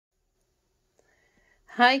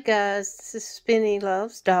Hi guys, this is Spinny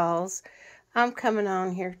Loves Dolls. I'm coming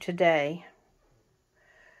on here today.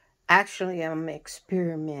 Actually, I'm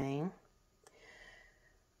experimenting.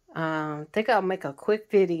 I think I'll make a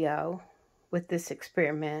quick video with this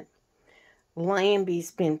experiment.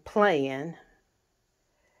 Lambie's been playing,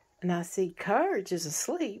 and I see Courage is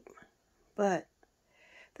asleep, but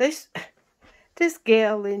this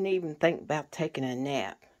gal didn't even think about taking a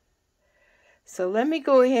nap. So let me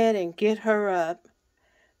go ahead and get her up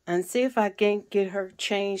and see if I can get her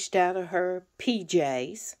changed out of her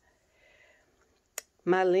PJs.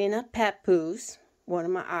 Malina Papoose, one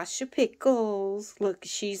of my Asha pickles. Look,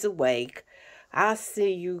 she's awake. I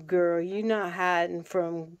see you, girl. You're not hiding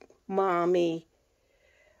from mommy.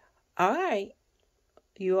 All right.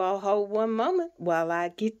 You all hold one moment while I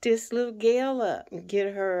get this little gal up and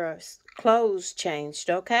get her clothes changed,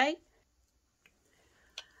 okay?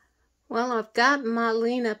 Well, I've got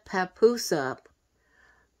Malina Papoose up,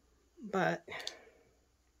 but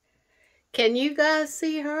can you guys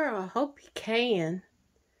see her? I hope you can.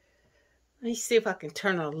 Let me see if I can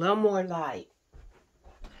turn on a little more light.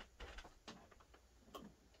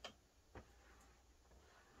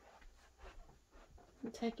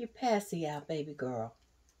 Take your passy out, baby girl.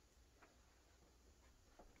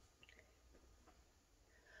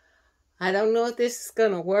 I don't know if this is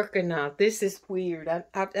going to work or not. This is weird.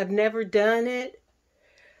 I've never done it.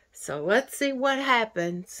 So let's see what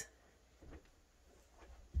happens.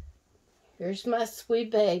 Here's my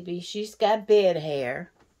sweet baby. She's got bed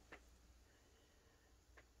hair.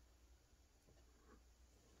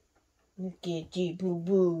 Look at you,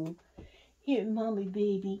 boo-boo. Here, mommy,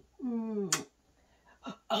 baby. Oh,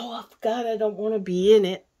 I forgot I don't want to be in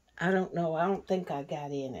it. I don't know. I don't think I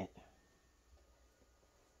got in it.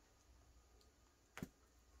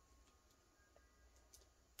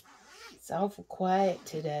 It's awful quiet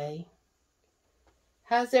today.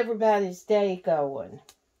 How's everybody's day going?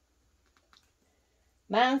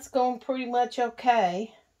 Mine's going pretty much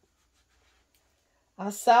okay. I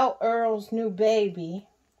saw Earl's new baby.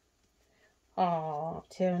 Oh,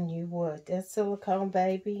 telling you what, that silicone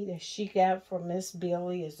baby that she got from Miss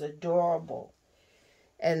Billy is adorable.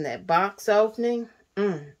 And that box opening,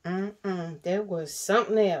 there was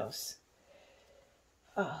something else.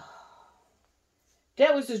 Oh,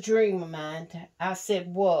 that was a dream of mine. I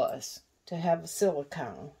said was to have a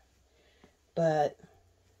silicone. But,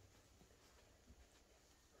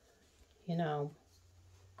 you know,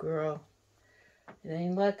 girl, it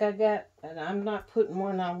ain't like I got, and I'm not putting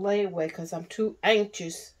one on layaway because I'm too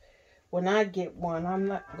anxious. When I get one, I'm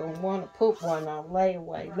not going to want to put one on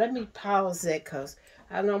layaway. Let me pause that because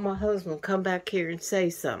I know my husband will come back here and say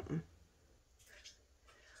something.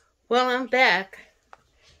 Well, I'm back.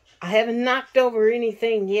 I haven't knocked over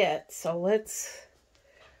anything yet, so let's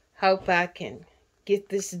hope I can get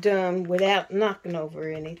this done without knocking over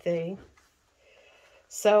anything.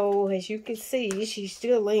 So, as you can see, she's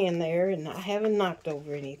still laying there, and I haven't knocked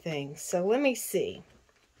over anything. So, let me see.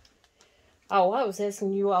 Oh, I was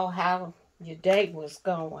asking you all how your day was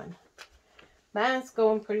going. Mine's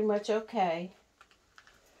going pretty much okay.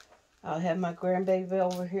 I'll have my grandbaby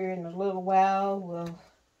over here in a little while. Well,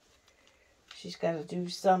 she's got to do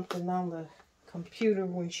something on the computer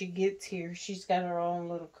when she gets here. She's got her own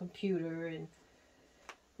little computer, and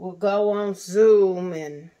we'll go on Zoom,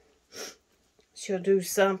 and she'll do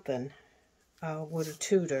something with a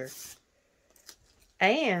tutor.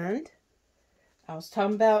 And I was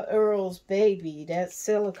talking about Earl's baby, that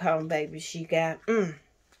silicone baby she got.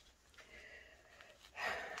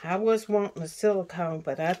 I was wanting a silicone,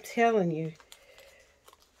 but I'm telling you,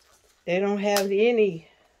 they don't have any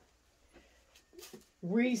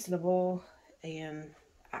reasonable, and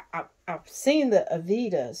I've seen the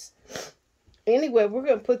Avitas. Anyway, we're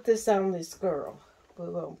going to put this on this girl.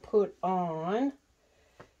 We're going to put on,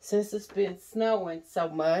 since it's been snowing so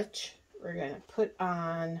much, we're going to put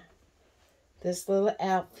on this little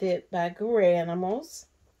outfit by Garanimals.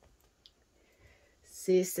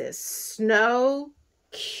 See, it says Snow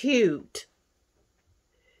Cute.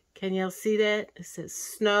 Can y'all see that? It says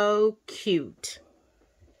Snow Cute.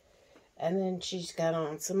 And then she's got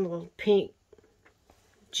on some little pink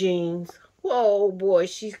jeans. Whoa, boy,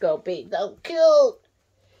 she's going to be so cute.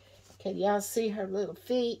 Can y'all see her little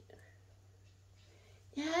feet?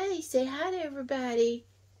 Hey, say hi to everybody.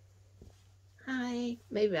 Hi.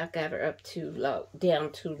 Maybe I got her up too low,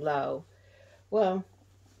 down too low. Well,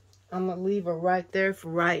 I'm going to leave her right there for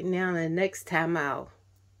right now. And next time I'll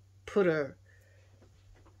put her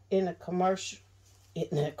in a commercial. In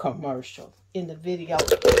the video.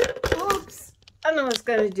 Oops. I know it's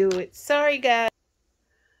going to do it. Sorry, guys.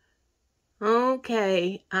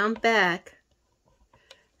 Okay, I'm back.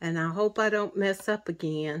 And I hope I don't mess up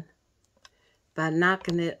again by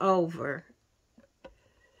knocking it over.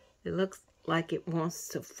 It looks like it wants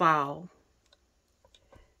to fall.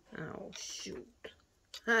 Oh, shoot.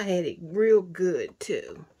 I had it real good,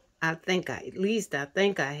 too. at least I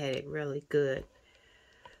think I had it really good.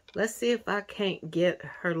 Let's see if I can't get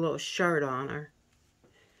her little shirt on her.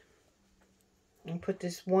 And put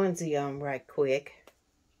this onesie on right quick.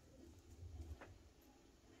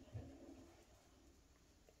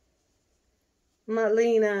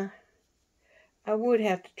 Malina, I would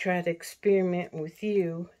have to try to experiment with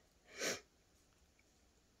you.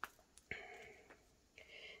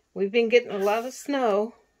 We've been getting a lot of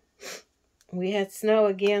snow. We had snow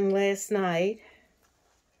again last night.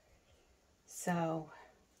 So,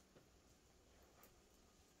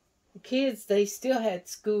 the kids, they still had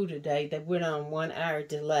school today. They went on 1 hour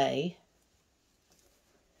delay.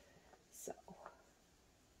 So,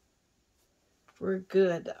 we're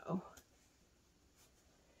good though.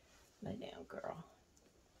 Lay down, girl.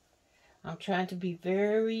 I'm trying to be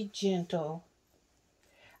very gentle.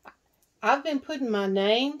 I've been putting my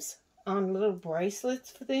names on little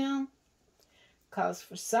bracelets for them. Because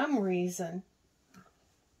for some reason,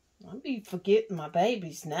 I'll be forgetting my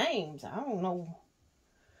baby's names. I don't know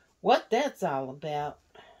what that's all about.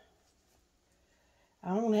 I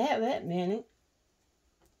don't have that many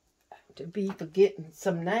to be forgetting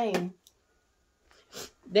some name.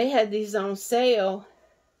 They had these on sale,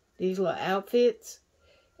 these little outfits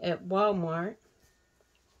at Walmart.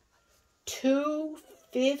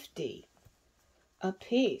 $2.50 a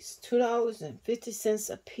piece. $2.50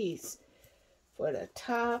 a piece for the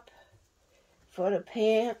top, for the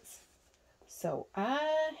pants. So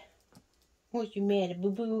what you mad at,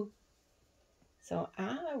 boo-boo? So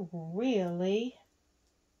I really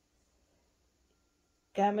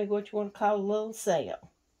got me what you want to call a little sale.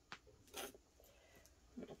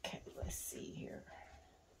 Okay, let's see here.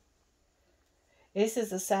 This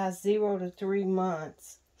is a size 0 to 3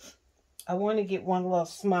 months. I want to get one a little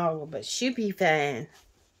smaller, but she'll be fine.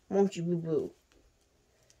 Won't you, boo-boo?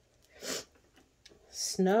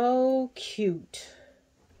 Snow cute.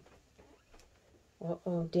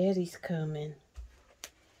 Uh-oh, Daddy's coming.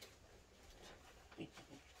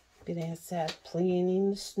 Been outside playing in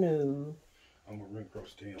the snow. I'm gonna run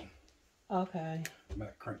across town. Okay. I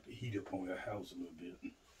might crank the heat up on your house a little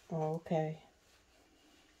bit. Oh, okay.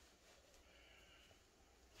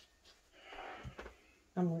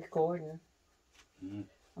 I'm recording. Mm-hmm.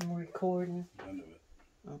 I'm recording. I know it.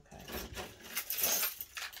 Okay.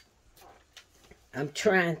 I'm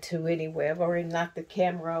trying to anyway. I've already knocked the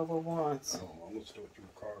camera over once. Oh, I'm gonna start your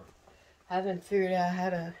car. I haven't figured out how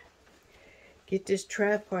to get this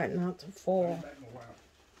tripod not to fall.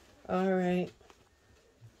 All right.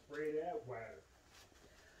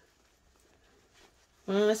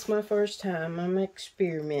 Well, that's my first time. I'm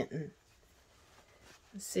experimenting.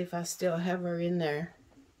 Let's see if I still have her in there.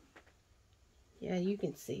 Yeah, you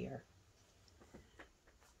can see her.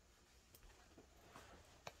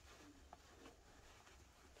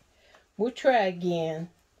 We'll try again.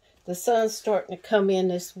 The sun's starting to come in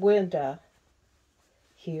this window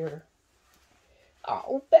here.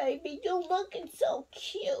 Oh, baby, you're looking so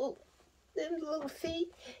cute. Them little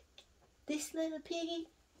feet. This little piggy.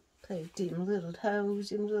 Play with them little toes,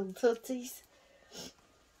 them little tootsies.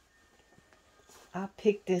 I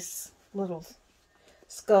picked this little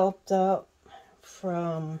sculpt up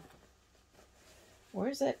from,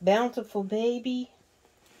 where's that? Bountiful Baby.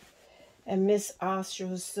 And Miss Osher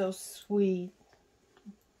was so sweet.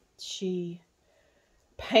 She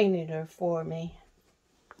painted her for me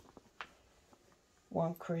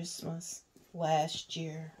one Christmas last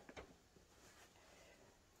year,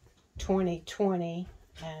 2020,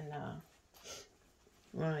 and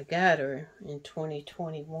when I got her in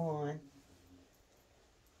 2021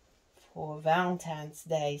 for Valentine's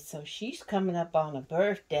Day. So she's coming up on a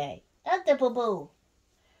birthday. Boo-boo.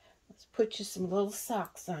 Let's put you some little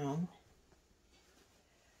socks on.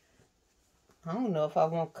 I don't know if I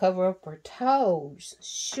want to cover up her toes.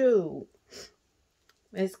 Shoot.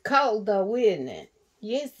 It's cold though, isn't it?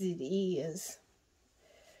 Yes, it is.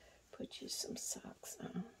 Put you some socks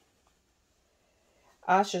on.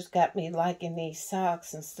 Asha's got me liking these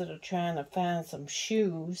socks instead of trying to find some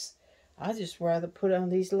shoes. I just rather put on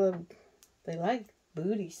these little, they like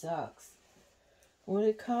booty socks. What do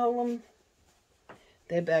they call them?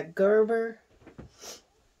 They're by Gerber.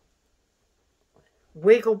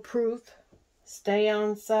 Wiggle proof. Stay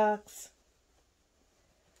on socks.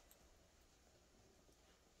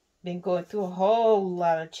 Been going through a whole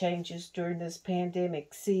lot of changes during this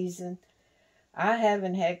pandemic season. I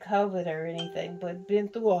haven't had COVID or anything, but been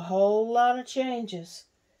through a whole lot of changes.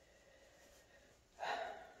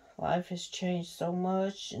 Life has changed so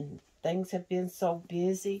much and things have been so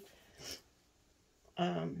busy.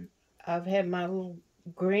 I've had my little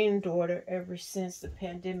granddaughter ever since the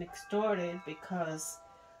pandemic started because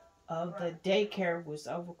of the daycare was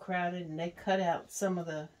overcrowded and they cut out some of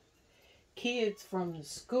the kids from the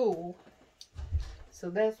school. So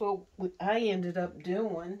that's what I ended up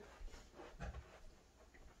doing.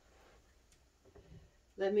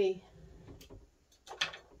 Let me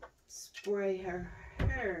spray her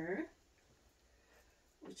hair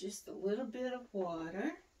with just a little bit of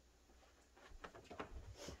water.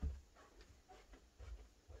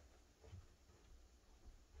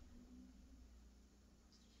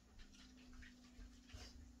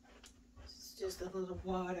 It's just a little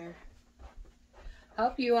water.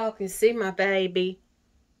 Hope you all can see my baby.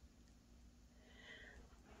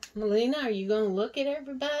 Malina, are you going to look at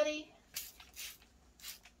everybody?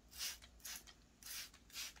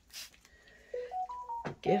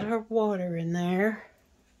 Get her water in there.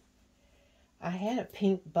 I had a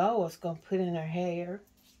pink bow I was going to put in her hair.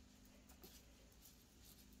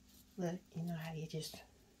 Look, you know how you just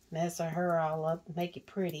mess her hair all up, make it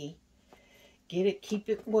pretty. Get it, keep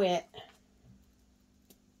it wet.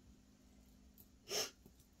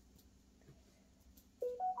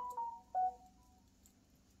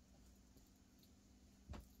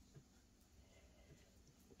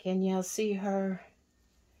 Can y'all see her?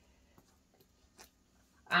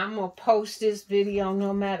 I'm going to post this video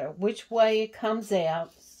no matter which way it comes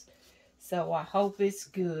out. So I hope it's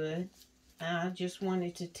good. I just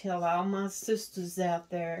wanted to tell all my sisters out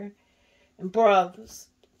there and brothers,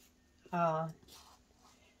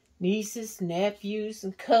 nieces, nephews,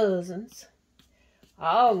 and cousins,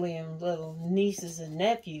 all them little nieces and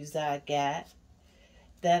nephews I got,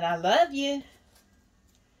 that I love you.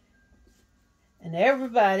 And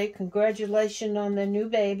everybody, congratulations on their new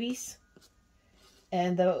babies.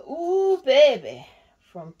 And the ooh baby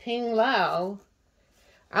from Ping Lao.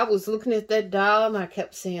 I was looking at that doll and I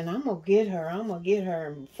kept saying, I'm going to get her, I'm going to get her.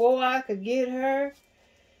 And before I could get her,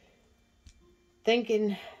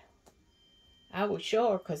 thinking I would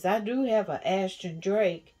show her, because I do have an Ashton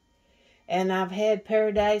Drake. And I've had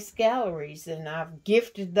Paradise Galleries and I've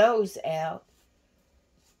gifted those out.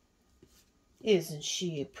 Isn't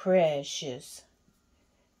she precious?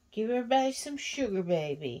 Give everybody some sugar,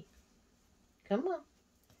 baby. Come on.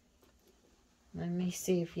 Let me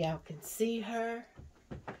see if y'all can see her.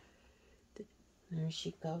 There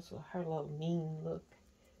she goes with her little mean look.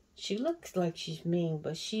 She looks like she's mean,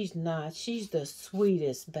 but she's not. She's the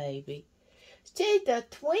sweetest baby. She's the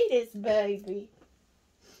sweetest baby.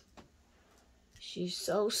 She's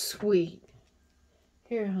so sweet.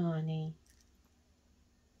 Here, honey.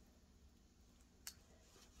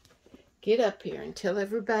 Get up here and tell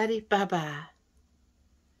everybody bye-bye.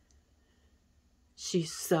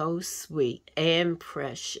 She's so sweet and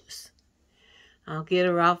precious. I'll get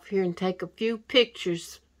her off here and take a few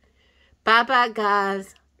pictures. Bye-bye,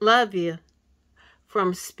 guys. Love you.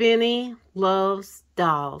 From Spinny Loves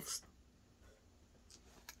Dolls.